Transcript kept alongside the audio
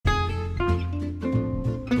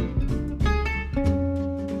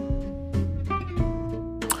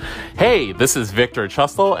Hey, this is Victor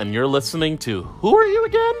Chustle, and you're listening to Who Are You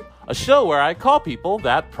Again? A show where I call people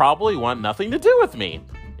that probably want nothing to do with me.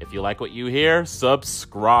 If you like what you hear,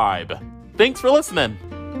 subscribe. Thanks for listening.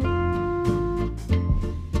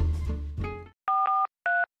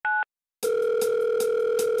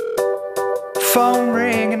 Phone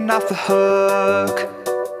ringing off the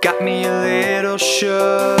hook, got me a little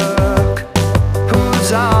shook.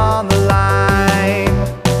 Who's on the line?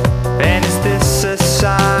 And is this a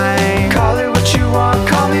sign? Call it what you want,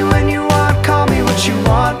 call me when you want, call me what you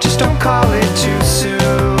want, just don't call it too soon.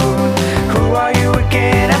 Who are you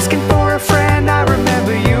again? Asking for a friend, I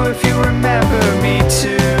remember you if you remember me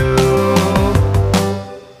too.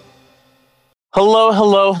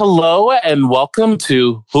 Hello, and welcome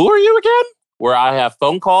to Who Are You Again? Where I have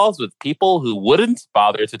phone calls with people who wouldn't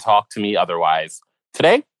bother to talk to me otherwise.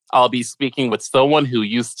 Today, I'll be speaking with someone who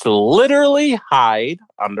used to literally hide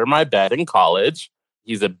under my bed in college.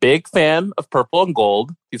 He's a big fan of Purple and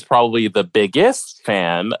Gold. He's probably the biggest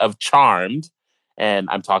fan of Charmed. And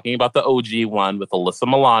I'm talking about the OG one with Alyssa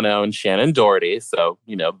Milano and Shannon Doherty. So,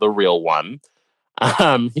 the real one.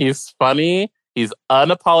 He's funny. He's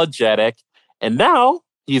unapologetic. And now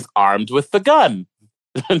he's armed with the gun.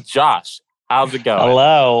 Josh, how's it going?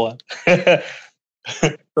 Hello.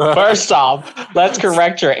 First off, let's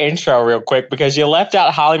correct your intro real quick because you left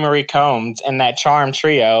out Holly Marie Combs and that Charm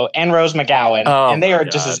trio and Rose McGowan. And they are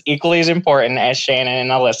just as equally as important as Shannon and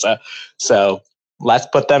Alyssa. So let's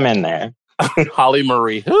put them in there. Holly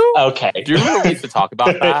Marie, who? Okay. Do you remember we used to talk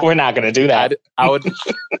about that? We're not going to do that. I would...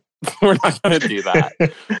 We're not going to do that.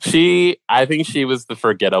 I think she was the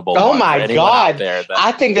forgettable one. Oh my God.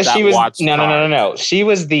 I think that she was... No. She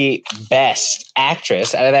was the best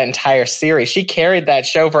actress out of that entire series. She carried that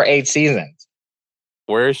show for 8 seasons.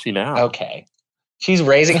 Where is she now? Okay. She's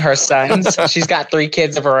raising her sons. She's got 3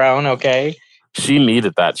 kids of her own, okay? She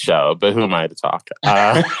needed that show, but who am I to talk?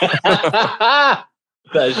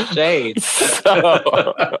 The shade.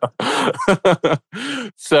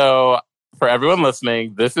 So for everyone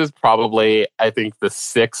listening, this is probably, I think, the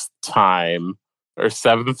 6th time or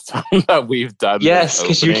 7th time that we've done this. Yes,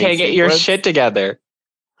 because you can't get your shit together.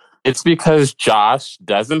 It's because Josh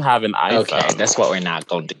doesn't have an iPhone. Okay, that's what we're not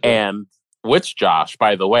going to do. And which Josh,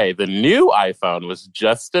 by the way, the new iPhone was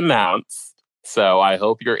just announced. So I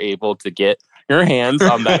hope you're able to get your hands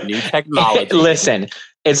on that new technology. Listen,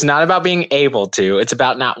 it's not about being able to. It's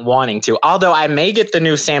about not wanting to. Although I may get the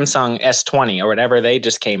new Samsung S20 or whatever they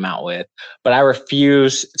just came out with. But I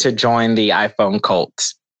refuse to join the iPhone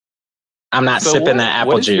cult. I'm not sipping that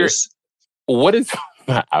apple juice. What is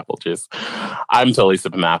apple juice? I'm totally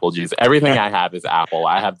sipping the apple juice. Everything I have is Apple.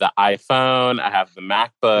 I have the iPhone. I have the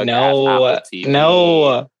MacBook. No. I have Apple TV.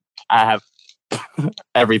 No. I have...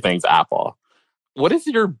 Everything's Apple. What is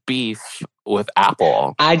your beef with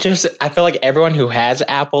Apple? I feel like everyone who has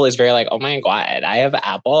Apple is very like, oh my God, I have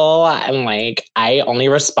Apple. And like, I only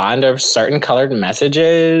respond to certain colored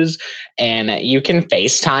messages and you can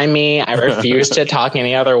FaceTime me. I refuse to talk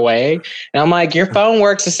any other way. And I'm like, your phone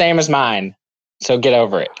works the same as mine. So get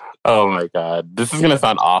over it. Oh my God. This is going to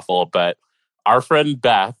sound awful, but our friend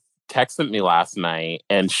Beth texted me last night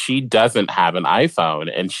and she doesn't have an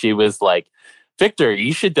iPhone. And she was like, Victor,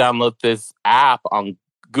 you should download this app on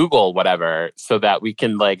Google, whatever, so that we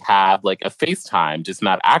can like have like a FaceTime, just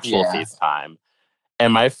not actual FaceTime.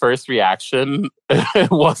 And my first reaction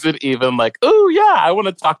wasn't even like, oh yeah, I want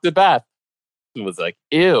to talk to Beth. It was like,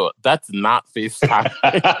 ew, that's not FaceTime.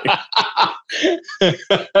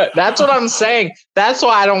 That's what I'm saying. That's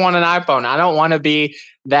why I don't want an iPhone. I don't want to be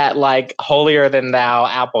that like holier than thou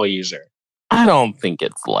Apple user. I don't think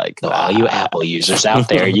it's like that. All you Apple users out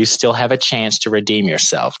there, you still have a chance to redeem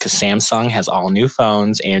yourself because Samsung has all new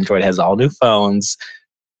phones. Android has all new phones.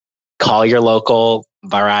 Call your local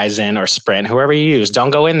Verizon or Sprint, whoever you use. Don't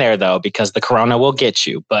go in there, though, because the corona will get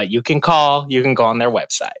you. But you can call. You can go on their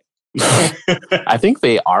website. I think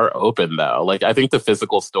they are open, though. Like, I think the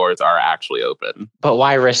physical stores are actually open. But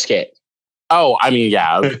why risk it? Oh, I mean,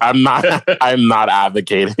 yeah. I'm not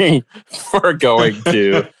advocating for going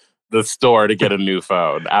to the store to get a new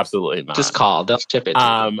phone. Absolutely not. Just call. They'll ship it.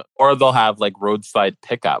 Or they'll have like roadside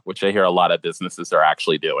pickup, which I hear a lot of businesses are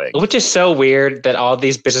actually doing. Which is so weird that all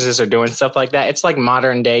these businesses are doing stuff like that. It's like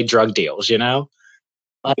modern day drug deals, you know?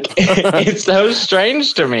 Like it's so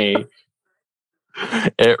strange to me.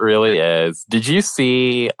 It really is. Did you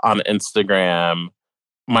see on Instagram,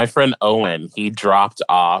 my friend Owen, he dropped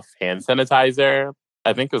off hand sanitizer.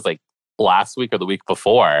 I think it was like last week or the week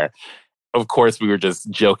before. Of course, we were just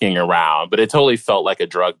joking around, but it totally felt like a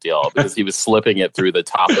drug deal because he was slipping it through the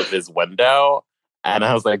top of his window. And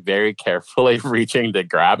I was like very carefully reaching to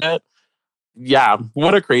grab it. Yeah,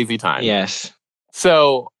 what a crazy time. Yes.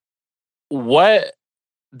 So, what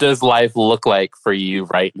does life look like for you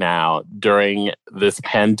right now during this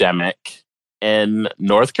pandemic in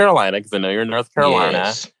North Carolina? Because I know you're in North Carolina.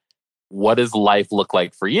 Yes. What does life look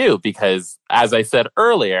like for you? Because as I said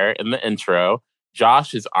earlier in the intro,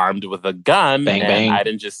 Josh is armed with a gun. Bang, and bang. I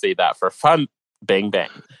didn't just say that for fun. Bang, bang.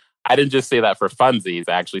 I didn't just say that for funsies.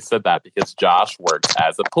 I actually said that because Josh works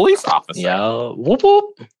as a police officer. Yo, whoop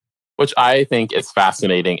whoop. Which I think is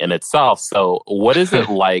fascinating in itself. So what is it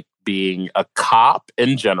like being a cop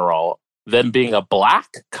in general, then being a Black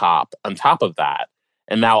cop on top of that,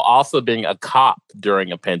 and now also being a cop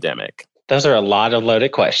during a pandemic? Those are a lot of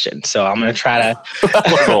loaded questions. So I'm going to try to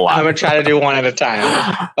That was a lot. I'm going to try to do one at a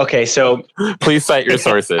time. Okay, so Please cite your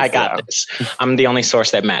sources. I got this. I'm the only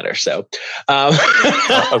source that matters. So,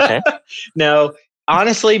 Okay. No,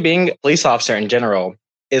 honestly, being a police officer in general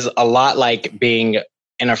is a lot like being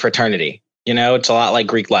in a fraternity. You know, it's a lot like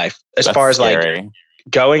Greek life as That's far as scary. like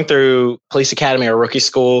going through police academy or rookie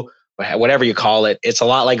school, whatever you call it. It's a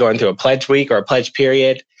lot like going through a pledge week or a pledge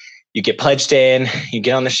period. You get pledged in, you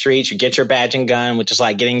get on the streets, you get your badge and gun, which is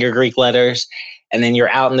like getting your Greek letters. And then you're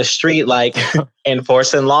out in the street, like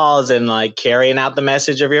enforcing laws and like carrying out the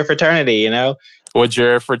message of your fraternity, you know? Would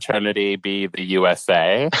your fraternity be the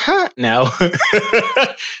USA? No.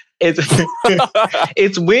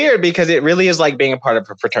 It's weird because it really is like being a part of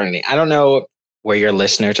a fraternity. I don't know where your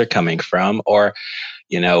listeners are coming from or,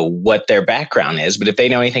 you know, what their background is. But if they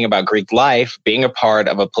know anything about Greek life, being a part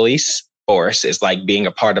of a police force is like being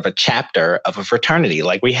a part of a chapter of a fraternity.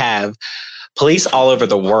 Like we have police all over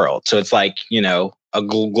the world. So it's like, you know, a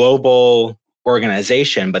global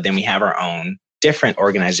organization, but then we have our own different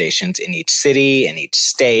organizations in each city, in each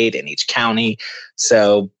state, in each county.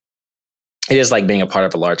 So it is like being a part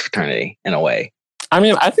of a large fraternity in a way. I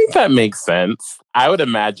mean, I think that makes sense. I would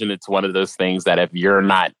imagine it's one of those things that if you're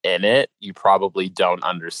not in it, you probably don't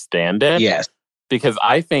understand it. Yes. Because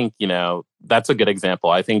I think, you know, that's a good example.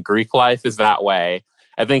 I think Greek life is that way.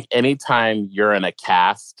 I think anytime you're in a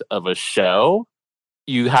cast of a show,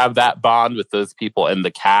 you have that bond with those people in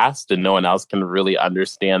the cast and no one else can really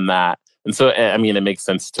understand that. And so, I mean, it makes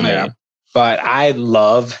sense to me. But I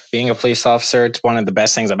love being a police officer. It's one of the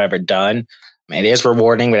best things I've ever done. It is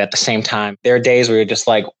rewarding, but at the same time, there are days where you're just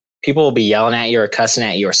like, people will be yelling at you or cussing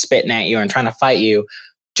at you or spitting at you and trying to fight you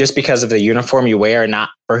just because of the uniform you wear and not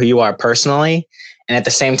for who you are personally. And at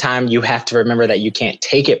the same time, you have to remember that you can't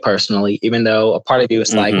take it personally, even though a part of you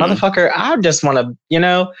is like, motherfucker, I just want to, you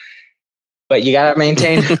know, but you got to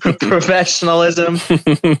maintain professionalism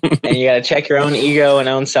and you got to check your own ego and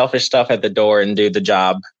own selfish stuff at the door and do the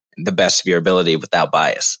job the best of your ability without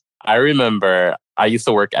bias. I remember I used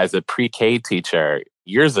to work as a pre-K teacher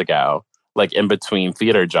years ago, like in between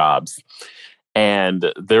theater jobs.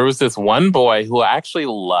 And there was this one boy who I actually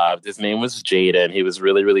loved. His name was Jaden. He was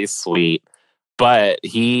really, really sweet. But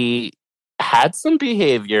he had some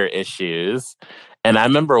behavior issues. And I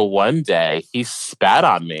remember one day he spat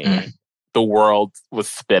on me. The world was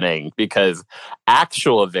spinning because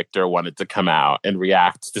actual Victor wanted to come out and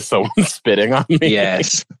react to someone spitting on me.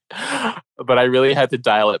 Yes. But I really had to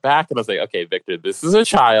dial it back. And I was like, okay, Victor, this is a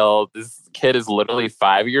child. This kid is literally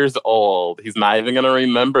 5 years old. He's not even going to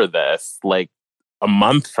remember this like a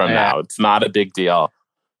month from now. It's not a big deal.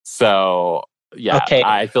 So, yeah, okay.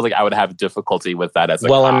 I feel like I would have difficulty with that as a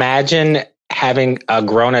cop. Imagine having a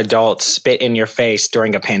grown adult spit in your face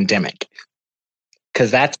during a pandemic. Because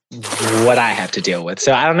that's what I have to deal with.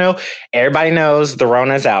 So I don't know. Everybody knows the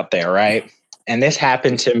Rona's out there, right? And this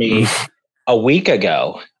happened to me a week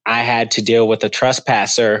ago. I had to deal with a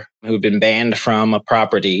trespasser who'd been banned from a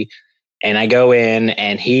property. And I go in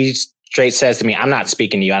and he straight says to me, I'm not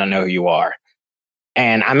speaking to you. I don't know who you are.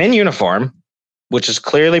 And I'm in uniform, which is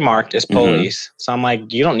clearly marked as police. So I'm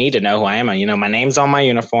like, you don't need to know who I am. You know, my name's on my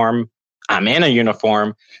uniform. I'm in a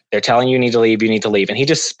uniform. They're telling you need to leave. You need to leave. And he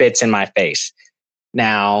just spits in my face.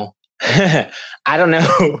 Now, I don't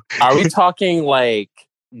know. Are we talking like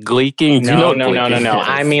gleeking? No.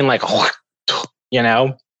 I mean like, you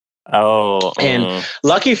know? Oh. And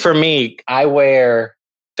lucky for me, they're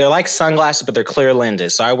like sunglasses, but they're clear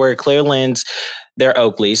lenses. So I wear clear lens. They're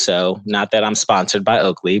Oakley. So not that I'm sponsored by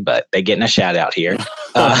Oakley, but they're getting a shout out here.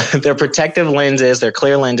 They're protective lenses. They're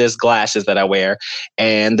clear lenses, glasses that I wear.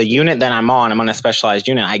 And the unit that I'm on a specialized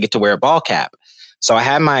unit. I get to wear a ball cap. So I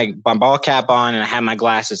had my ball cap on and I had my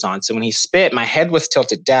glasses on. So when he spit, my head was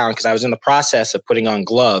tilted down because I was in the process of putting on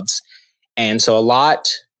gloves. And so a lot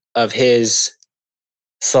of his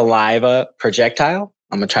saliva projectile,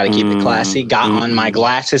 I'm going to try to keep it classy, got on my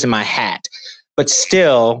glasses and my hat. But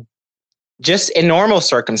still, just in normal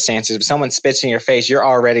circumstances, if someone spits in your face, you're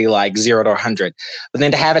already like 0 to 100. But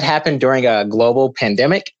then to have it happen during a global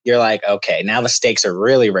pandemic, you're like, okay, now the stakes are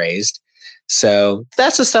really raised. So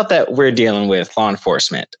that's the stuff that we're dealing with, law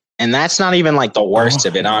enforcement. And that's not even like the worst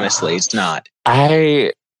of it, honestly. It's not.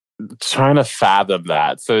 I trying to fathom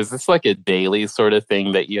that. So is this like a daily sort of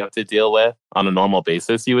thing that you have to deal with on a normal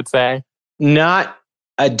basis, you would say? Not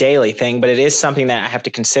a daily thing, but it is something that I have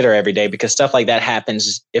to consider every day because stuff like that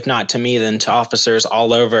happens, if not to me, then to officers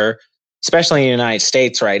all over, especially in the United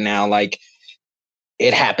States right now. Like,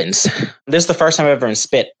 it happens. This is the first time I've ever been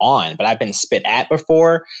spit on, but I've been spit at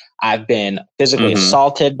before. I've been physically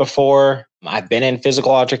assaulted before. I've been in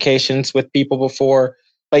physical altercations with people before.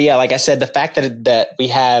 But yeah, like I said, the fact that we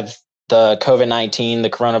have the COVID-19, the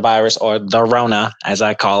coronavirus, or the Rona, as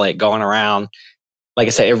I call it, going around, like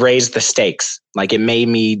I said, it raised the stakes. Like, it made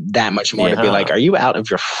me that much more to be like, are you out of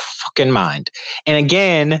your fucking mind? And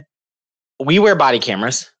again, we wear body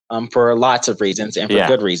cameras for lots of reasons and for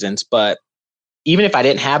good reasons. But even if I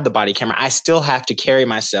didn't have the body camera, I still have to carry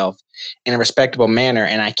myself in a respectable manner.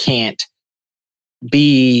 And I can't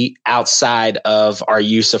be outside of our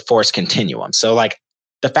use of force continuum. So like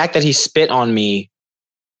the fact that he spit on me,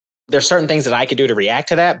 there's certain things that I could do to react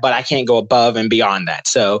to that, but I can't go above and beyond that.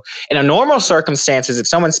 So in a normal circumstances, if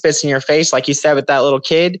someone spits in your face, like you said with that little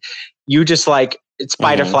kid, you just like, it's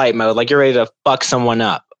fight or flight mode. Like, you're ready to fuck someone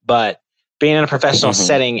up. But being in a professional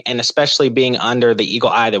setting, and especially being under the eagle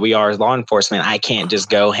eye that we are as law enforcement, I can't just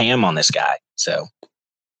go ham on this guy. So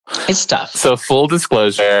it's tough. So full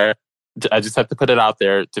disclosure, I just have to put it out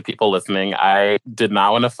there to people listening. I did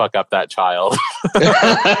not want to fuck up that child.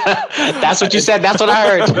 That's what you said. That's what I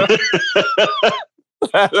heard.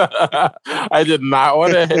 I did not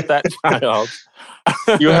want to hit that child.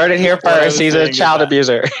 You heard it here first. He's a child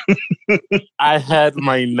abuser. I had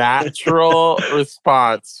my natural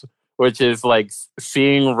response, which is like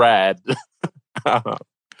seeing red.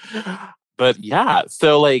 But yeah,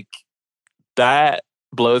 so like that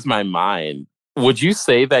blows my mind. Would you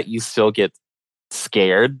say that you still get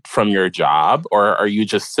scared from your job, or are you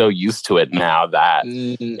just so used to it now that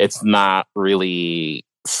it's not really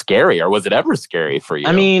scary? Or was it ever scary for you?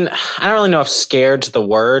 I mean, I don't really know if scared's the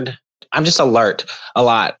word. I'm just alert a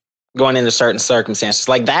lot going into certain circumstances.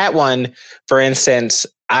 Like that one, for instance,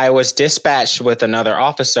 I was dispatched with another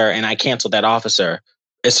officer and I canceled that officer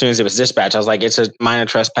as soon as it was dispatched. I was like, it's a minor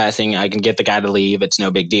trespassing. I can get the guy to leave. It's no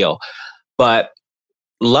big deal. But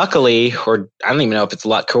luckily, or I don't even know if it's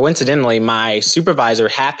luck, coincidentally, my supervisor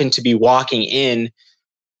happened to be walking in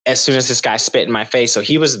as soon as this guy spit in my face. So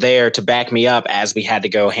he was there to back me up as we had to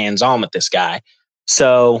go hands-on with this guy.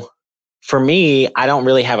 So for me, I don't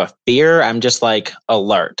really have a fear. I'm just like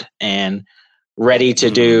alert and ready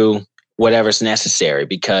to do whatever's necessary,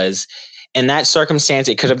 because in that circumstance,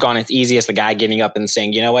 it could have gone as easy as the guy getting up and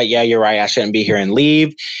saying, you know what? Yeah, you're right. I shouldn't be here, and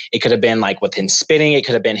leave. It could have been like with him spitting. It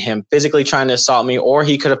could have been him physically trying to assault me, or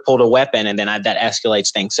he could have pulled a weapon, and then that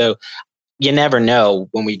escalates things. So you never know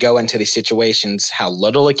when we go into these situations how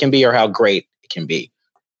little it can be or how great it can be.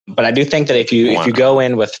 But I do think that if you go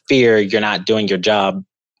in with fear, you're not doing your job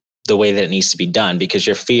the way that it needs to be done, because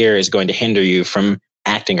your fear is going to hinder you from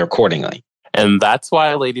acting accordingly. And that's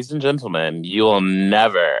why, ladies and gentlemen, you will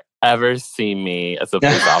never ever see me as a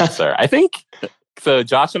police officer. I think so.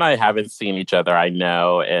 Josh and I haven't seen each other, I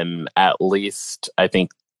know, in at least, I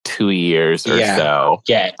think, 2 years or so.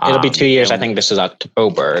 Yeah, it'll be 2 years. I think this is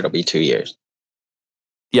October. It'll be 2 years.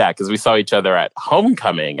 Yeah, because we saw each other at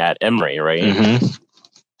homecoming at Emory, right?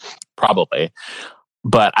 Probably.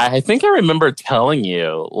 But I think I remember telling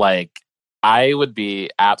you, like, I would be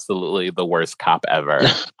absolutely the worst cop ever.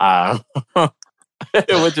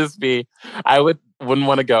 It would just be, wouldn't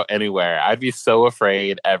want to go anywhere. I'd be so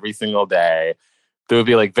afraid every single day. They would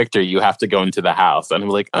be like, Victor, you have to go into the house. And I'm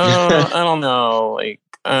like, oh, I don't know. Like,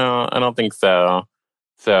 I don't think so.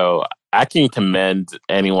 So I can commend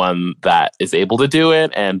anyone that is able to do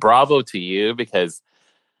it. And bravo to you, because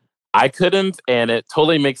I couldn't. And it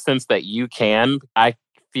totally makes sense that you can. I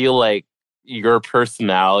feel like your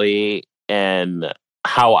personality and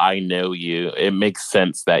how I know you, it makes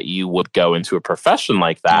sense that you would go into a profession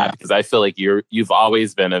like that, because I feel like you've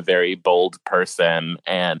always been a very bold person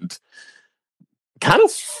and kind of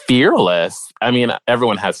fearless. I mean,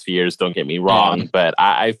 everyone has fears, don't get me wrong, but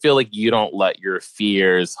I feel like you don't let your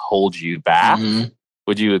fears hold you back.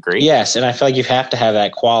 Would you agree? Yes, and I feel like you have to have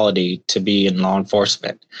that quality to be in law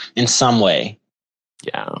enforcement in some way.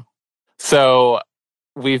 Yeah. So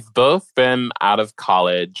we've both been out of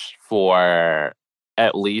college for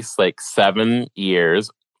at least like 7 years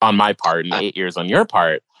on my part and 8 years on your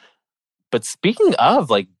part. But speaking of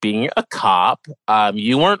like being a cop,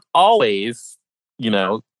 you weren't always,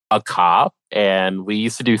 a cop, and we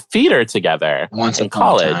used to do theater together in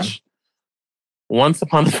college. Once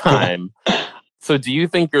upon a time. So do you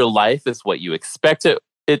think your life is what you expected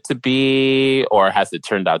it to be, or has it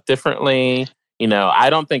turned out differently? I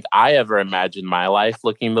don't think I ever imagined my life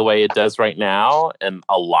looking the way it does right now in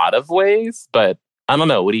a lot of ways, but I don't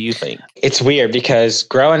know. What do you think? It's weird because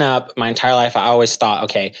growing up my entire life, I always thought,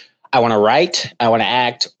 okay, I want to write, I want to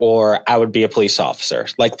act, or I would be a police officer.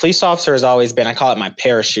 Like police officer has always been, I call it my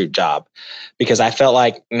parachute job, because I felt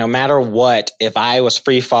like no matter what, if I was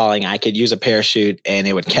free falling, I could use a parachute and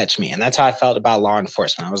it would catch me. And that's how I felt about law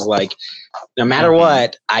enforcement. I was like, no matter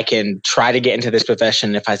what, I can try to get into this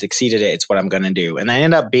profession. If I succeeded it, it's what I'm going to do. And I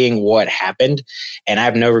ended up being what happened. And I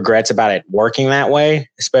have no regrets about it working that way,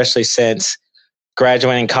 especially since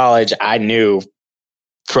graduating college. I knew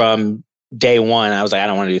from day one, I was like, I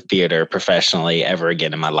don't want to do theater professionally ever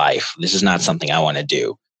again in my life. This is not something I want to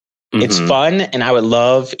do. It's fun. And I would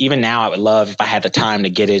love, even now, I would love if I had the time to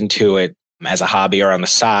get into it as a hobby or on the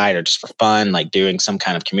side or just for fun, like doing some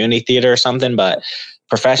kind of community theater or something. But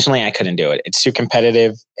professionally, I couldn't do it. It's too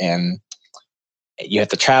competitive and you have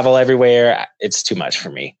to travel everywhere. It's too much for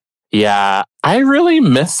me. Yeah, I really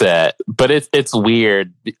miss it, but it's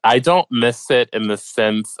weird. I don't miss it in the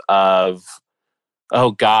sense of,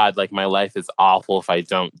 oh God, like my life is awful if I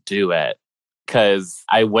don't do it. Because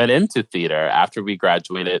I went into theater after we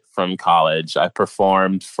graduated from college. I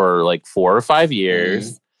performed for like 4 or 5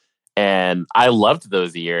 years. And I loved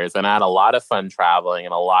those years. And I had a lot of fun traveling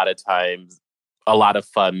and a lot of times, a lot of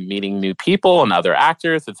fun meeting new people and other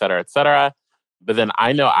actors, et cetera, et cetera. But then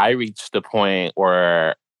I know I reached a point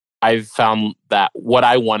where I found that what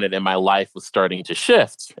I wanted in my life was starting to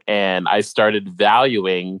shift. And I started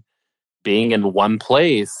valuing being in one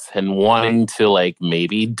place and wanting to like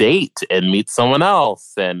maybe date and meet someone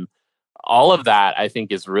else. And all of that, I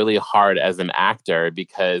think, is really hard as an actor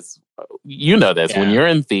because you know this, when you're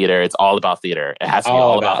in theater, it's all about theater. It has to be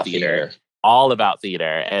all about theater. All about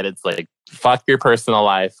theater. And it's like, fuck your personal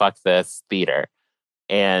life, fuck this, theater.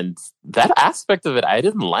 And that aspect of it, I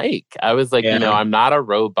didn't like. I was like, I'm not a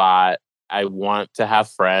robot. I want to have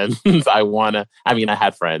friends. I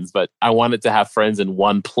had friends, but I wanted to have friends in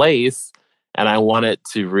one place. And I wanted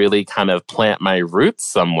to really kind of plant my roots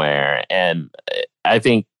somewhere. And I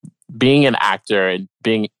think being an actor and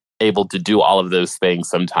being able to do all of those things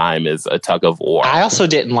sometime is a tug of war. I also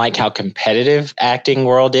didn't like how competitive acting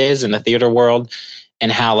world is in the theater world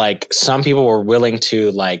and how like some people were willing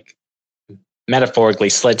to like metaphorically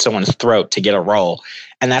slit someone's throat to get a role.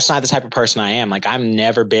 And that's not the type of person I am. Like I've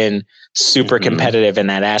never been super competitive in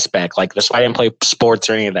that aspect. Like that's why I didn't play sports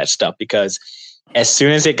or any of that stuff, because as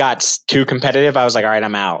soon as it got too competitive, I was like, all right,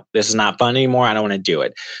 I'm out. This is not fun anymore. I don't want to do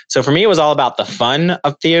it. So for me, it was all about the fun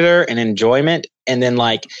of theater and enjoyment. And then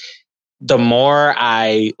like the more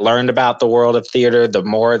I learned about the world of theater, the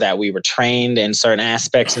more that we were trained in certain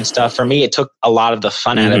aspects and stuff. For me, it took a lot of the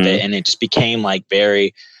fun out of it. And it just became like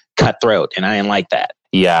very cutthroat. And I didn't like that.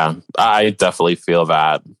 Yeah, I definitely feel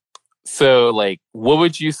that. So like, what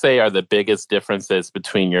would you say are the biggest differences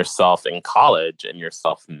between yourself in college and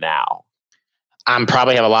yourself now? I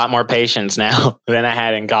probably have a lot more patience now than I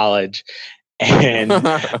had in college. And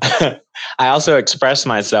I also express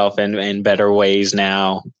myself in better ways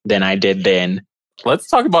now than I did then. Let's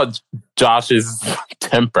talk about Josh's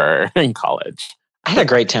temper in college. I had a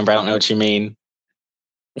great temper. I don't know what you mean.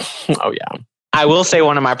 Oh, yeah. I will say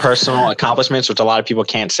one of my personal accomplishments, which a lot of people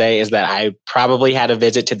can't say, is that I probably had a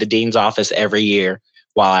visit to the dean's office every year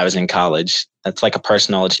while I was in college. That's like a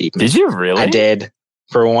personal achievement. Did you really? I did.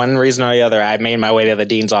 For one reason or the other, I made my way to the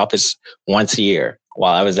dean's office once a year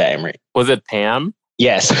while I was at Emory. Was it Pam?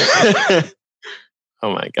 Yes.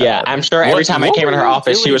 Oh my God. Yeah, I'm sure every time I came in her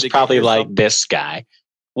office, she was probably like, this guy.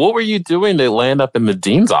 What were you doing to land up in the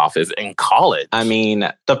dean's office in college? I mean,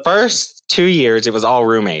 the first 2 years, it was all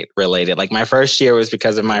roommate related. Like my first year was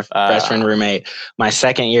because of my freshman roommate. My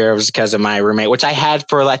second year was because of my roommate, which I had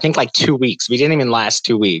for, I think, like 2 weeks. We didn't even last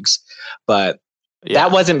 2 weeks. But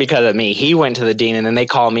that wasn't because of me. He went to the dean and then they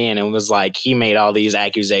called me in and it was like, he made all these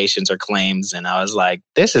accusations or claims. And I was like,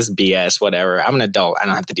 this is BS, whatever. I'm an adult. I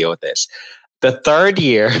don't have to deal with this. The third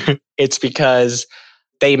year, it's because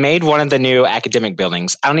they made one of the new academic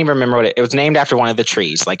buildings. I don't even remember what it was named after one of the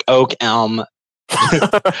trees, like oak, elm,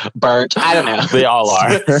 birch. I don't know. They all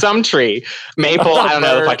are. Some tree. Maple. I don't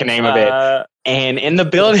know the fucking name of it. And in the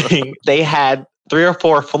building, they had 3 or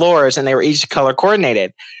 4 floors and they were each color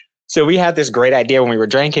coordinated. So we had this great idea when we were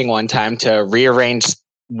drinking one time to rearrange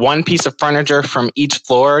one piece of furniture from each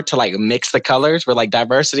floor to like mix the colors. We're like,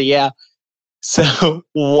 diversity, yeah. So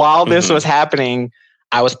while this Mhm. was happening,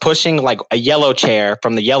 I was pushing like a yellow chair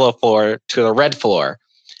from the yellow floor to the red floor.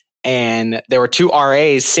 And there were two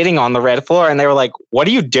RAs sitting on the red floor, and they were like, "What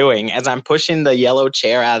are you doing?" As I'm pushing the yellow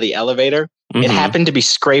chair out of the elevator, it Mhm. happened to be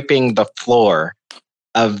scraping the floor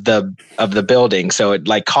of the building. So it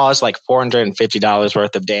like caused like $450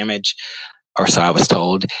 worth of damage, or so I was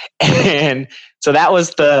told. And so that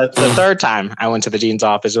was the third time I went to the dean's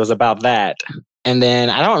office. It was about that. And then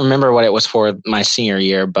I don't remember what it was for my senior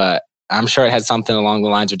year, but I'm sure it had something along the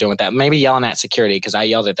lines of doing with that. Maybe yelling at security, because I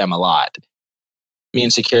yelled at them a lot. Me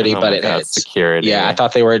and security Oh my butted God, heads. security. Yeah, I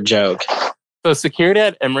thought they were a joke. So security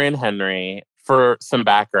at Emory and Henry, for some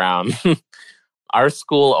background, our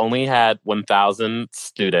school only had 1,000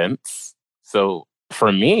 students. So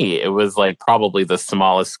for me, it was like probably the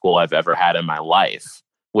smallest school I've ever had in my life,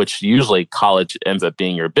 which usually college ends up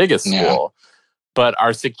being your biggest school. But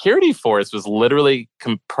our security force was literally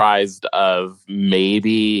comprised of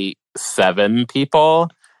maybe 7 people,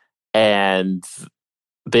 and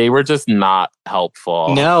they were just not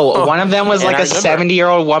helpful. No, one of them was And like I a remember-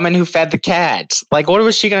 70-year-old woman who fed the cats. Like, what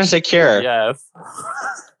was she going to secure? Yes.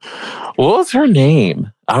 What was her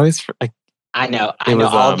name? I always like. I know. It was,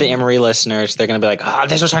 all the Emory listeners, they're going to be like, "Oh,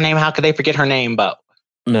 this was her name. How could they forget her name?" But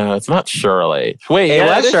No, it's not Shirley. Wait, it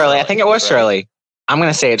yeah, was is Shirley. I think it was right? Shirley. I'm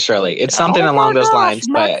going to say it's Shirley. It's something Oh along my those gosh, lines,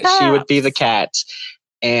 my but she would cats. feed the cats.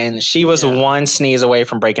 And she was Yeah. one sneeze away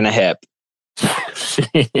from breaking a hip.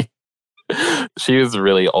 She was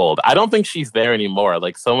really old. I don't think she's there anymore.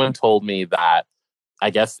 Like, someone told me that I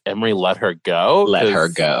guess Emory let her go. Let 'cause her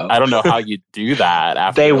go. I don't know how you do that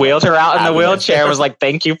after They wheeled her out in the having wheelchair. Was like,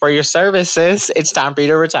 "Thank you for your services. It's time for you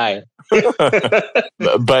to retire."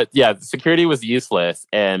 But yeah, security was useless,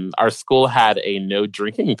 and our school had a no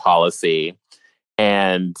drinking policy.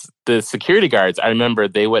 And the security guards, I remember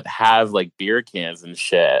they would have like beer cans and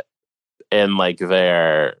shit in like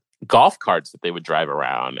their golf carts that they would drive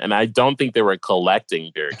around. And I don't think they were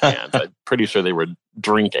collecting beer cans. I'm pretty sure they were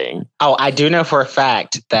drinking. Oh, I do know for a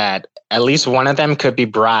fact that at least one of them could be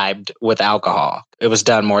bribed with alcohol. It was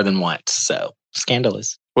done more than once. So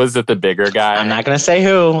scandalous. Was it the bigger guy? I'm not going to say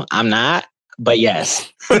who. I'm not, but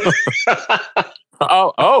yes.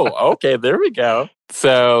 Okay. There we go.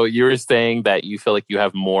 So you were saying that you feel like you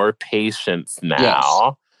have more patience now.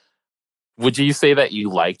 Yes. Would you say that you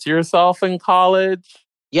liked yourself in college?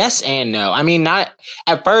 Yes and no. I mean, not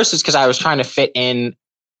at first, it's because I was trying to fit in,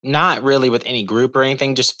 not really with any group or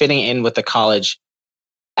anything, just fitting in with the college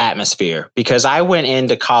atmosphere. Because I went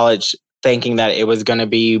into college thinking that it was going to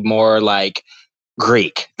be more like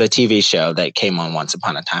Greek, the TV show that came on once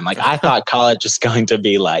upon a time. Like, I thought college was going to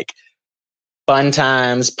be like fun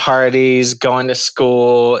times, parties, going to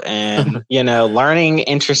school, and, learning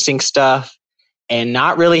interesting stuff and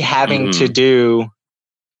not really having to do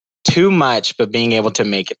too much, but being able to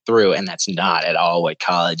make it through. And that's not at all what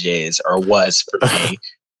college is or was for me.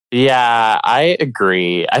 Yeah, I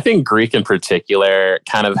agree. I think Greek in particular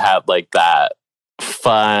kind of had like that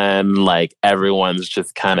fun, like everyone's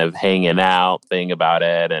just kind of hanging out thing about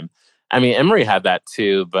it. And I mean, Emory had that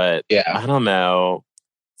too, but Yeah. I don't know.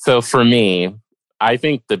 So for me, I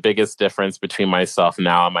think the biggest difference between myself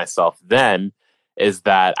now and myself then is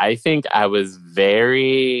that I think I was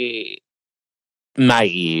very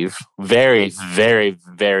naive, very, very,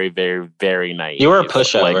 very, very, very naive. You were a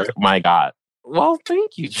pushover. Like, my God. Well,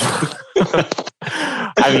 thank you.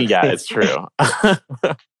 I mean, yeah, it's true.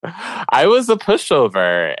 I was a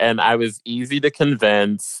pushover, and I was easy to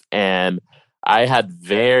convince, and I had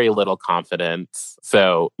very little confidence.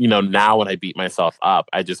 So, now when I beat myself up,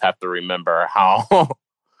 I just have to remember how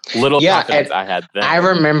little confidence I had then. I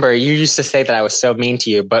remember you used to say that I was so mean to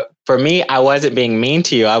you, but for me, I wasn't being mean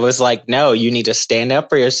to you. I was like, no, you need to stand up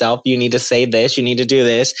for yourself. You need to say this. You need to do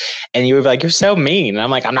this. And you were like, you're so mean. And I'm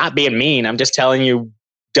like, I'm not being mean. I'm just telling you,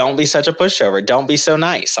 don't be such a pushover. Don't be so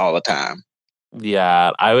nice all the time.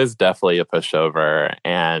 Yeah, I was definitely a pushover.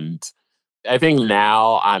 And I think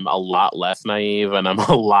now I'm a lot less naive and I'm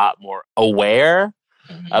a lot more aware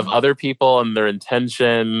of other people and their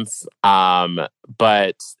intentions.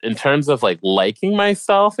 But in terms of like liking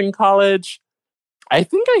myself in college, I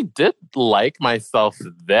think I did like myself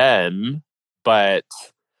then, but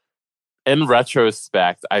in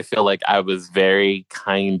retrospect, I feel like I was very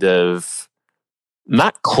kind of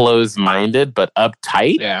not closed-minded, but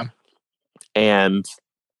uptight. Yeah. And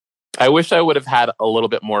I wish I would have had a little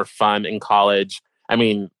bit more fun in college. I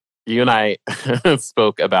mean, you and I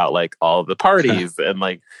spoke about like all the parties and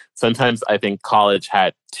like sometimes I think college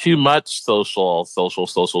had too much social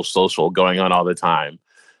going on all the time.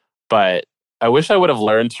 But I wish I would have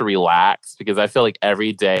learned to relax because I feel like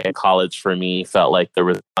every day in college for me felt like there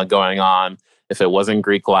was going on. If it wasn't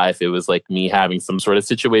Greek life, it was like me having some sort of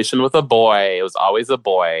situation with a boy. It was always a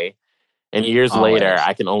boy. And years later,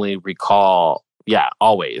 I can only recall,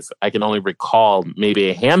 always. I can only recall maybe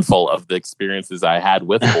a handful of the experiences I had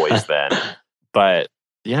with boys then. But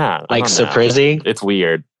yeah. Like Saprizzi? It's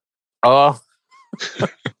weird. Oh.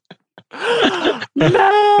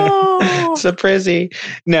 No. Saprizzi.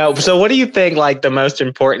 No. So what do you think like the most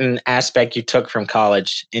important aspect you took from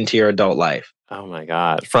college into your adult life? Oh my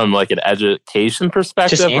God. From like an education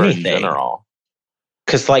perspective Just or in anything. general?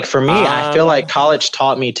 Because like for me, I feel like college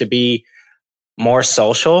taught me to be more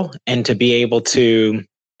social and to be able to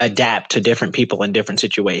adapt to different people in different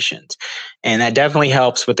situations. And that definitely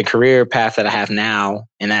helps with the career path that I have now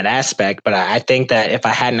in that aspect. But I think that if I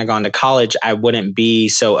hadn't have gone to college, I wouldn't be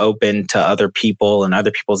so open to other people and other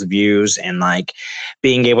people's views and like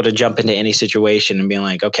being able to jump into any situation and being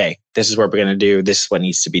like, okay, this is what we're going to do. This is what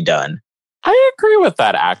needs to be done. I agree with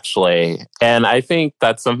that, actually. And I think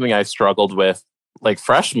that's something I struggled with like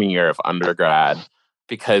freshman year of undergrad.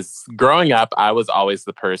 Because growing up, I was always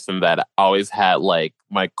the person that always had like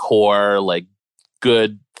my core, like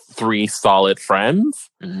good 3 solid friends.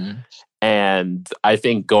 Mm-hmm. And I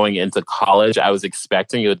think going into college, I was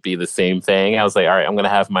expecting it would be the same thing. I was like, all right, I'm going to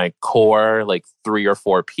have my core, like 3 or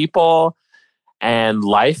 4 people. And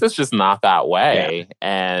life is just not that way. Yeah.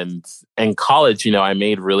 And in college, I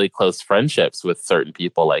made really close friendships with certain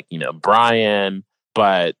people like, Brian.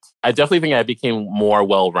 But I definitely think I became more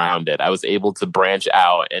well-rounded. I was able to branch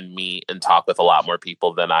out and meet and talk with a lot more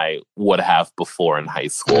people than I would have before in high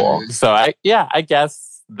school. Mm-hmm. So I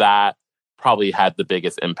guess that probably had the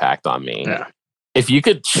biggest impact on me. Yeah. If you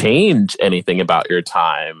could change anything about your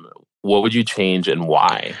time, what would you change and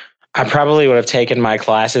why? I probably would have taken my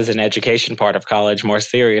classes and education part of college more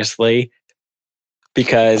seriously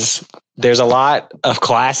because there's a lot of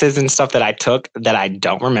classes and stuff that I took that I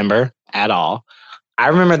don't remember at all. I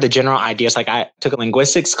remember the general ideas. Like I took a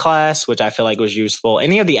linguistics class, which I feel like was useful.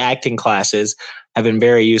 Any of the acting classes have been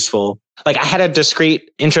very useful. Like I had a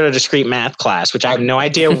intro to discrete math class, which I have no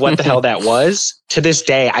idea what the hell that was. To this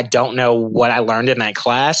day, I don't know what I learned in that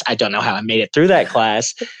class. I don't know how I made it through that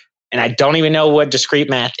class. And I don't even know what discrete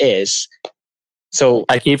math is. So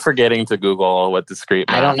I keep forgetting to Google what discrete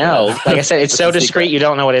math is. I don't know. Like I said, it's so discrete, you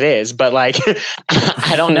don't know what it is. But like,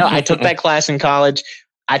 I don't know. I took that class in college.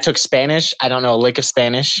 I took Spanish. I don't know a lick of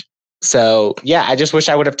Spanish. So yeah, I just wish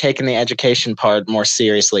I would have taken the education part more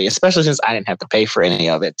seriously, especially since I didn't have to pay for any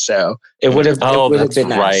of it. So it would have, been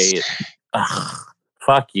nice. Right. Ugh,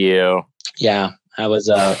 fuck you. Yeah, I was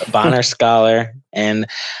a Bonner Scholar and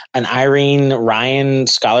an Irene Ryan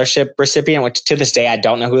Scholarship recipient, which to this day, I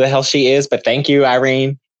don't know who the hell she is, but thank you,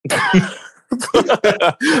 Irene.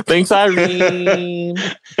 Thanks, Irene.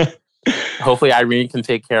 Hopefully Irene can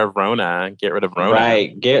take care of Rona. Get rid of Rona.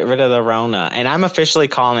 Right. Get rid of the Rona. And I'm officially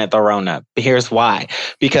calling it the Rona. Here's why.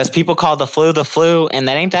 Because people call the flu, and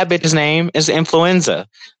that ain't that bitch's name. It's influenza.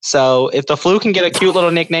 So if the flu can get a cute little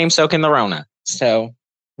nickname, so can the Rona. So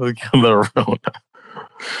the Rona.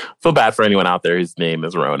 Feel bad for anyone out there whose name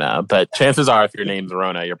is Rona. But chances are if your name's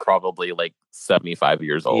Rona, you're probably like 75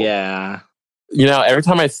 years old. Yeah. Every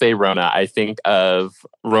time I say Rona, I think of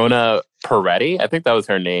Rona Peretti. I think that was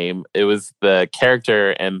her name. It was the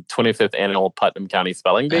character in 25th Annual Putnam County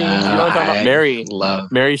Spelling Bee. You know what I'm talking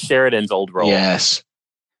about? Mary Sheridan's old role. Yes.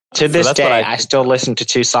 To this day, I still listen to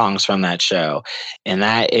 2 songs from that show. And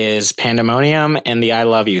that is Pandemonium and the I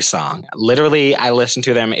Love You song. Literally, I listen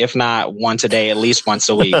to them, if not once a day, at least once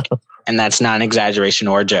a week. And that's not an exaggeration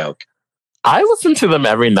or a joke. I listen to them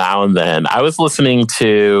every now and then. I was listening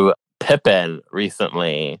to Pippin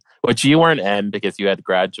recently, which you weren't in because you had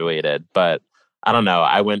graduated, but I don't know.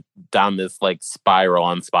 I went down this like spiral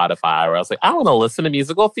on Spotify where I was like, I want to listen to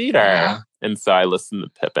musical theater. Yeah. And so I listened to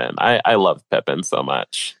Pippin. I love Pippin so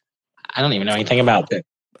much. I don't even know anything about Pippin.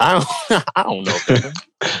 I don't know Pippin.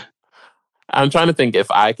 I'm trying to think if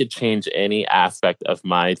I could change any aspect of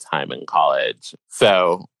my time in college.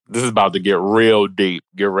 So this is about to get real deep.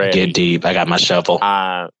 Get ready. Get deep. I got my shovel.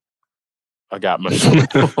 I got my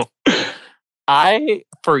shovel. I,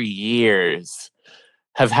 for years,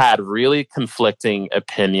 have had really conflicting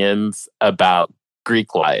opinions about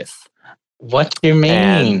Greek life. What do you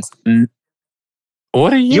mean?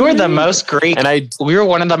 What do you were the most Greek. We were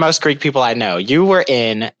one of the most Greek people I know. You were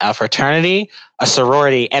in a fraternity, a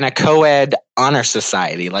sorority, and a co-ed honor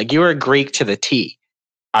society. Like you were Greek to the T.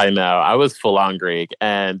 I know. I was full on Greek.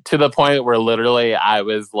 And to the point where literally I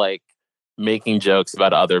was like, making jokes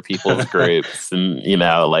about other people's groups. And,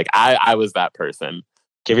 like I was that person.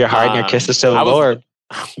 Give your heart and your kisses to the Lord.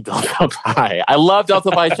 Delta Phi. I love Delta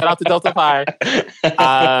Phi. Shout out to Delta Phi.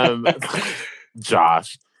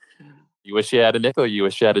 Josh. You wish you had a nickel. You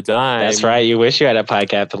wish you had a dime. That's right. You wish you had a pie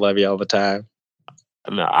cap to love you all the time.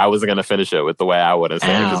 No, I wasn't going to finish it with the way I would have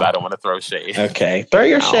said it because Ow. I don't want to throw shade. Okay. Throw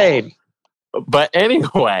your Ow. shade. But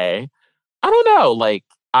anyway, I don't know. Like,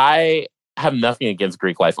 I have nothing against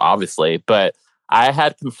Greek life, obviously, but I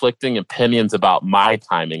had conflicting opinions about my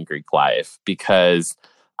time in Greek life because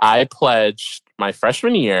I pledged my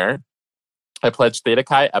freshman year. I pledged Theta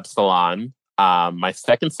Chi Epsilon my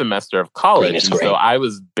second semester of college. Green is and great. so I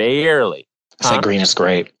was barely. I said green is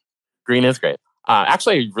great. Green is great.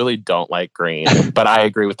 Actually, I really don't like green, but I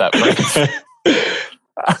agree with that phrase.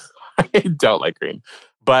 I don't like green.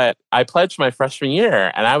 But I pledged my freshman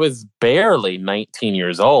year and I was barely 19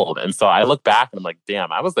 years old. And so I look back and I'm like,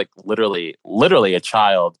 damn, I was like literally a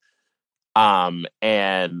child.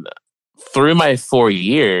 And through my 4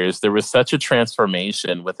 years, there was such a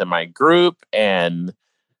transformation within my group. And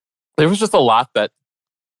there was just a lot that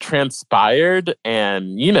transpired.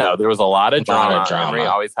 And, you know, there was a lot of drama. Emory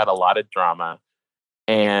always had a lot of drama.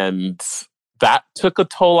 And that took a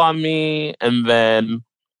toll on me. And then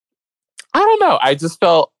I don't know. I just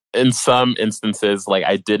felt in some instances like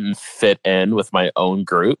I didn't fit in with my own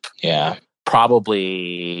group. Yeah.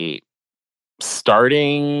 Probably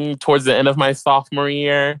starting towards the end of my sophomore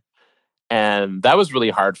year. And that was really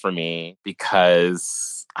hard for me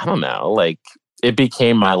because, I don't know, like it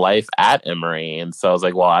became my life at Emory. And so I was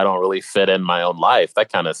like, well, I don't really fit in my own life. That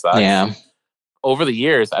kind of sucks. Yeah. Over the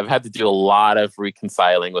years, I've had to do a lot of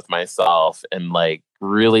reconciling with myself and like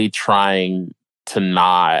really trying to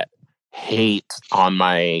not hate on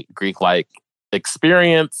my Greek-like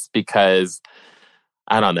experience because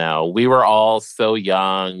I don't know, we were all so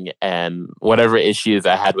young and whatever issues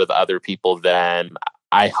I had with other people then,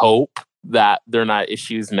 I hope that they're not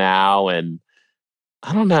issues now. And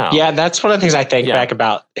I don't know. Yeah, that's one of the things I think back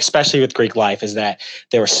about, especially with Greek life, is that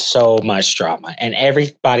there was so much drama and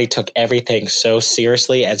everybody took everything so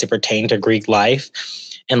seriously as it pertained to Greek life.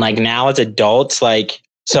 And like now as adults, like,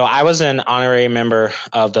 so I was an honorary member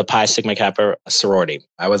of the Pi Sigma Kappa sorority.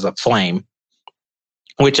 I was a flame,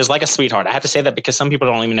 which is like a sweetheart. I have to say that because some people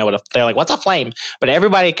don't even know they're like, what's a flame? But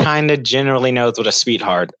everybody kind of generally knows what a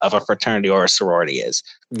sweetheart of a fraternity or a sorority is.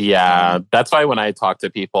 Yeah, that's why when I talk to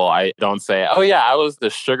people, I don't say, oh yeah, I was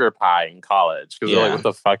the sugar pie in college. Because they're like, what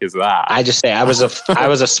the fuck is that? I just say I was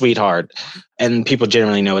a sweetheart. And people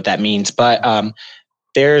generally know what that means. But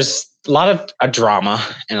there's a lot of drama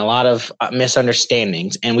and a lot of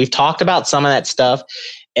misunderstandings. And we've talked about some of that stuff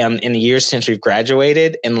in the years since we've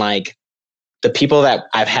graduated. And like the people that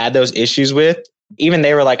I've had those issues with, even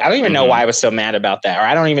they were like, I don't even know why I was so mad about that. Or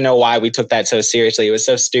I don't even know why we took that so seriously. It was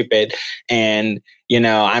so stupid. And, you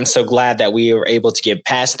know, I'm so glad that we were able to get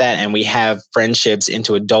past that. And we have friendships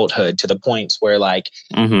into adulthood to the points where like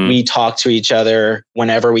we talk to each other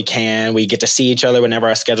whenever we can. We get to see each other whenever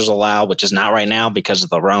our schedules allow, which is not right now because of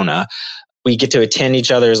the Rona. We get to attend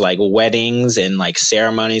each other's like weddings and like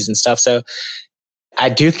ceremonies and stuff. So I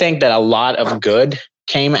do think that a lot of good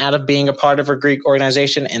came out of being a part of a Greek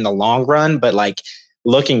organization in the long run. But like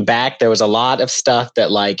looking back, there was a lot of stuff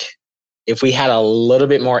that like, if we had a little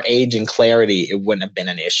bit more age and clarity, it wouldn't have been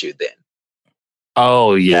an issue then.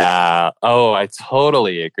 Oh, yeah. Oh, I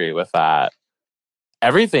totally agree with that.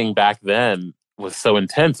 Everything back then was so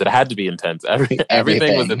intense. It had to be intense.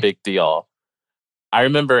 Everything was a big deal. I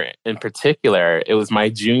remember in particular, it was my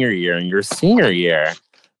junior year and your senior year.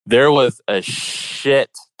 There was a shit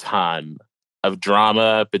ton of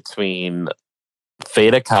drama between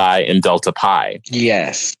Theta Chi and Delta Pi.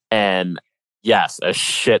 Yes. And yes, a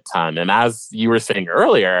shit ton. And as you were saying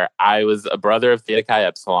earlier, I was a brother of Theta Chi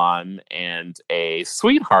Epsilon and a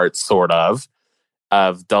sweetheart, sort of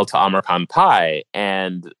Delta Omicron Pi.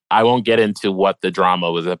 And I won't get into what the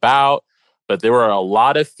drama was about, but there were a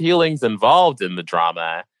lot of feelings involved in the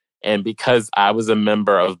drama. And because I was a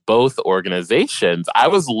member of both organizations, I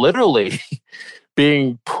was literally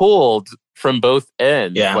being pulled from both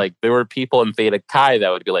ends. Yeah. Like there were people in Theta Chi that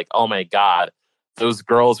would be like, oh my God, those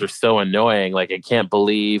girls are so annoying. Like I can't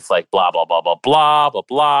believe like blah, blah, blah, blah, blah, blah,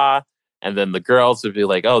 blah. And then the girls would be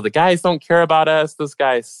like, oh, the guys don't care about us. Those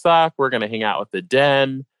guys suck. We're going to hang out with the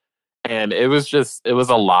den. And it was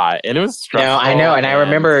a lot. And it was stressful. No, I know. And I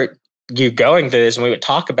remember you going through this and we would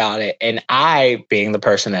talk about it. And I, being the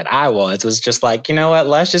person that I was just like, you know what?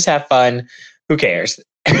 Let's just have fun. Who cares?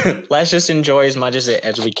 Let's just enjoy as much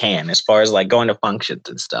as we can, as far as like going to functions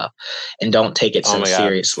and stuff, and don't take it so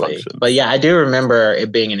seriously. But yeah, I do remember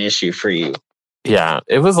it being an issue for you. Yeah,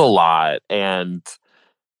 it was a lot. And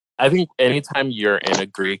I think anytime you're in a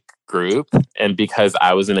Greek group, and because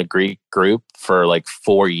I was in a Greek group for like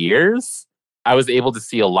 4 years, I was able to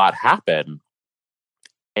see a lot happen.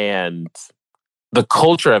 And the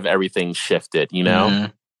culture of everything shifted, you know?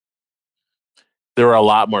 Mhm. There were a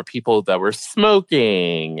lot more people that were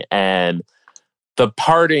smoking, and the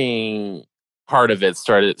partying part of it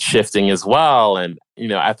started shifting as well. And, you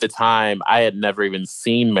know, at the time, I had never even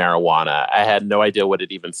seen marijuana. I had no idea what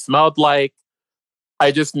it even smelled like.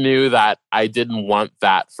 I just knew that I didn't want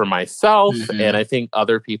that for myself. And I think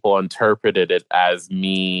other people interpreted it as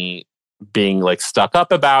me being like stuck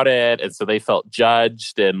up about it. And so they felt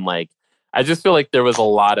judged. And like, I just feel like there was a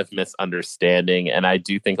lot of misunderstanding. And I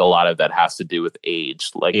do think a lot of that has to do with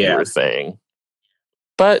age, like you were saying.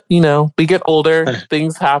 But, you know, we get older,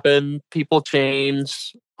 things happen, people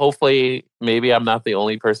change. Hopefully, maybe I'm not the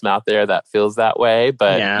only person out there that feels that way.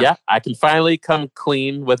 But yeah, I can finally come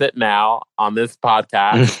clean with it now on this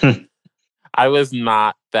podcast. I was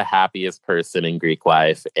not the happiest person in Greek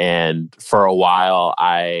life. And for a while,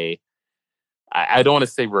 I don't want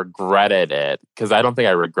to say regretted it, because I don't think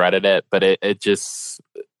I regretted it, but it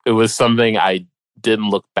was something I didn't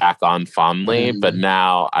look back on fondly, but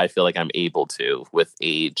now I feel like I'm able to with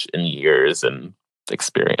age and years and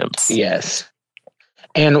experience. Yes.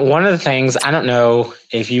 And one of the things, I don't know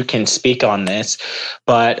if you can speak on this,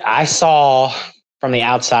 but I saw from the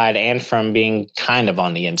outside and from being kind of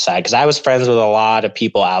on the inside, because I was friends with a lot of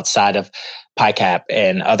people outside of PiCap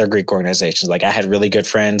and other Greek organizations. Like, I had really good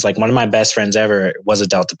friends. Like, one of my best friends ever was a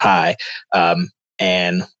Delta Pi.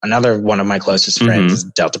 And another one of my closest friends is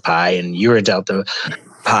Delta Pi, and you were Delta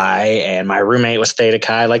Pi, and my roommate was Theta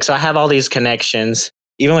Chi. Like, so I have all these connections,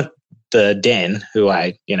 even with the Den, who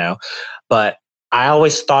but I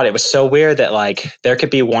always thought it was so weird that like there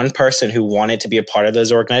could be one person who wanted to be a part of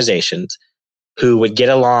those organizations who would get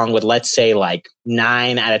along with, let's say, like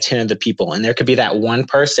 9 out of 10 of the people. And there could be that one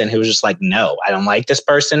person who was just like, no, I don't like this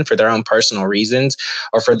person for their own personal reasons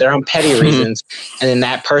or for their own petty reasons. And then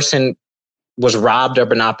that person was robbed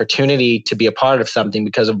of an opportunity to be a part of something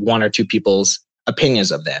because of 1 or 2 people's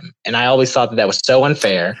opinions of them. And I always thought that was so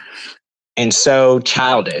unfair and so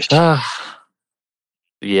childish.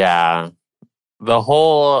 Yeah. The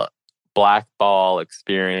whole blackball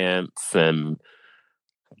experience, and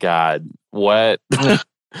God, what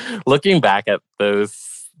looking back at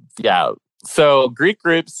those, so Greek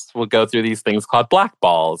groups will go through these things called black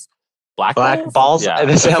balls. Black balls? Yeah.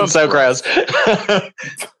 This sounds so gross.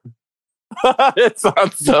 It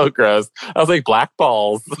sounds so gross. I was like, black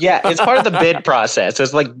balls. Yeah, it's part of the bid process.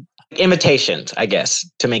 It's like imitations, I guess,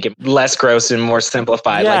 to make it less gross and more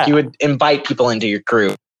simplified. Like, you would invite people into your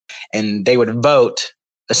group and they would vote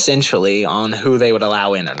essentially on who they would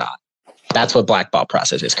allow in or not. That's what blackball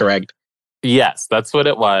process is, correct? Yes, that's what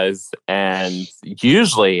it was. And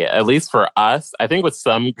usually, at least for us, I think with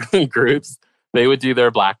some groups, they would do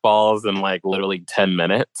their blackballs in like literally 10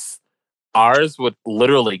 minutes. Ours would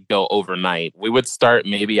literally go overnight. We would start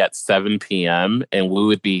maybe at 7 p.m. and we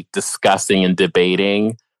would be discussing and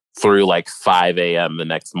debating through like 5 a.m. the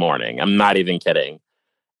next morning. I'm not even kidding.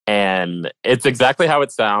 And it's exactly how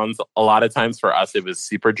it sounds. A lot of times for us, it was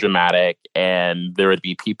super dramatic. And there would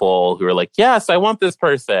be people who were like, yes, I want this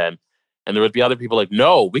person. And there would be other people like,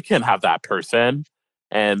 no, we can't have that person.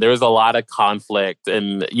 And there was a lot of conflict.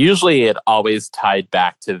 And usually it always tied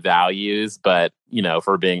back to values. But, you know, if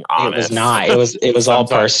we're being honest. It was not. It was all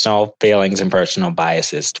personal feelings and personal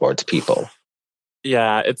biases towards people.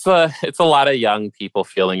 Yeah, it's a lot of young people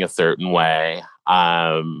feeling a certain way.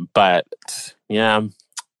 But yeah,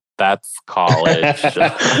 that's college.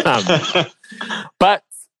 But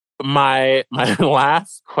my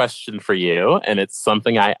last question for you, and it's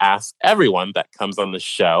something I ask everyone that comes on the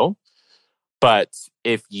show, but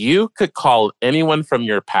if you could call anyone from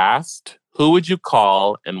your past, who would you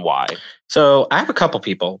call and why? So I have a couple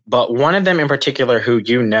people, but one of them in particular who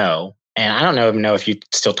you know, and I don't know if you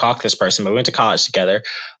still talk to this person, but we went to college together,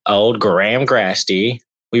 old Graham Grasty.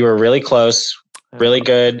 We were really close, really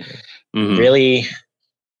good, really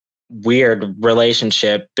weird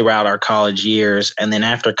relationship throughout our college years. And then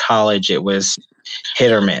after college, it was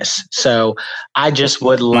hit or miss. So I just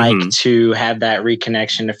would like to have that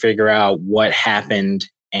reconnection to figure out what happened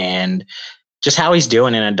and just how he's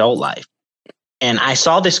doing in adult life. And I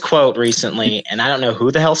saw this quote recently, and I don't know who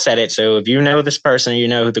the hell said it. So if you know this person, or you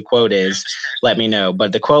know who the quote is, let me know.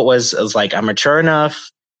 But the quote was like, I'm mature enough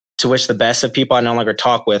to wish the best of people I no longer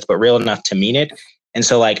talk with, but real enough to mean it. And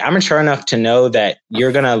so like, I'm mature enough to know that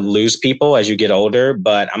you're going to lose people as you get older,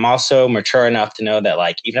 but I'm also mature enough to know that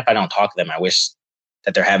like, even if I don't talk to them, I wish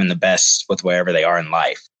that they're having the best with wherever they are in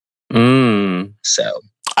life. So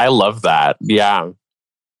I love that. Yeah.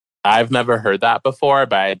 I've never heard that before,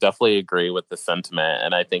 but I definitely agree with the sentiment.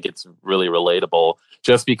 And I think it's really relatable.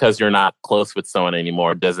 Just because you're not close with someone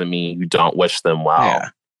anymore doesn't mean you don't wish them well. Yeah.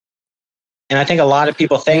 And I think a lot of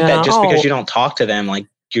people think Yeah, that just because you don't talk to them, like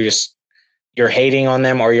you're hating on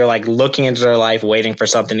them, or you're like looking into their life, waiting for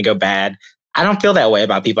something to go bad. I don't feel that way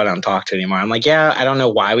about people I don't talk to anymore. I'm like, yeah, I don't know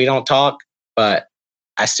why we don't talk, but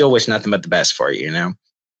I still wish nothing but the best for you, you know?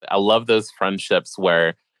 I love those friendships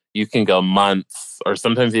where you can go months or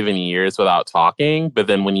sometimes even years without talking. But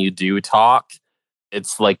then when you do talk,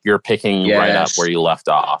 it's like you're picking right up where you left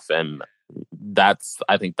off. And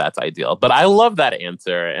I think that's ideal. But I love that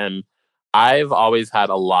answer. And I've always had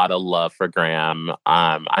a lot of love for Graham.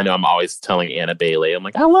 I know I'm always telling Anna Bailey, I'm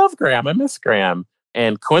like, I love Graham. I miss Graham.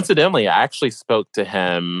 And coincidentally, I actually spoke to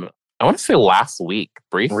him, I want to say last week,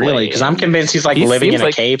 briefly. Really? Because I'm convinced he's like living in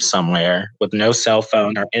a cave somewhere with no cell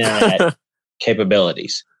phone or internet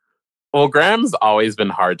capabilities. Well, Graham's always been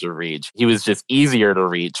hard to reach. He was just easier to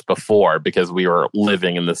reach before because we were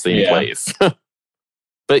living in the same place.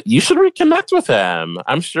 But you should reconnect with him.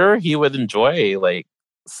 I'm sure he would enjoy like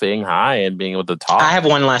saying hi and being able to talk. I have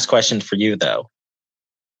one last question for you, though.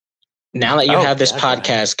 Now that you have this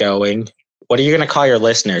podcast going, what are you going to call your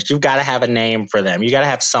listeners? You've got to have a name for them. You got to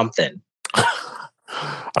have something.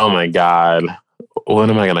 Oh my God. What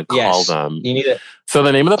am I going to call them? You need it. So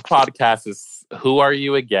the name of the podcast is Who Are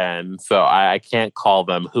You Again? So I can't call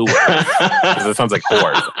them Who because it sounds like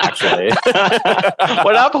horse, actually.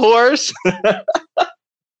 What up, horse?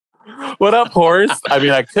 What up, horse? I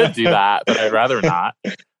mean, I could do that, but I'd rather not.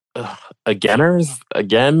 Againers?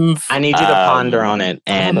 Agains? I need you to ponder on it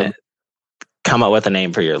and come up with a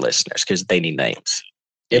name for your listeners because they need names.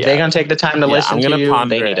 If they're going to take the time to listen to you,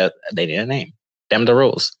 they need a name. Them the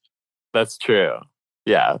rules. That's true.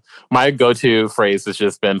 Yeah. My go-to phrase has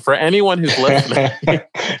just been, for anyone who's listening.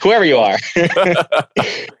 Whoever you are.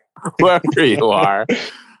 Whoever you are.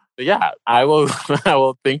 Yeah, I will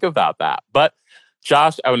think about that. But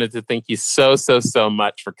Josh, I wanted to thank you so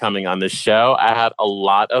much for coming on this show. I had a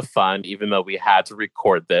lot of fun, even though we had to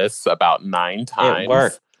record this about 9 times. It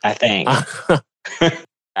worked, I think.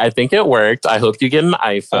 I think it worked. I hope you get an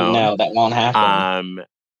iPhone. Oh, no, that won't happen.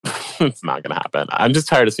 It's not going to happen. I'm just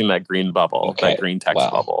tired of seeing that green bubble, that green text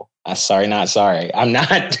bubble. Sorry, not sorry. I'm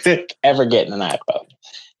not ever getting an iPhone.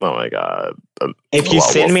 Oh my God. If you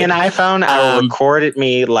send me an iPhone, I will record it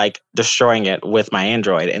me like destroying it with my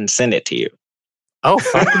Android and send it to you. Oh,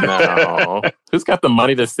 fuck no. Who's got the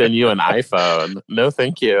money to send you an iPhone? No,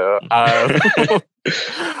 thank you.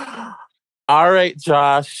 All right,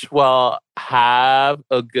 Josh. Well, have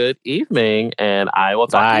a good evening, and I will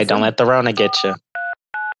talk to you soon. Don't let the Rona get you.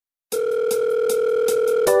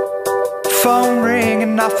 Phone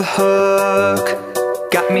ringing off the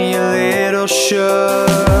hook, got me a little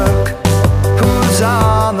shook. Who's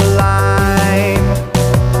on the line?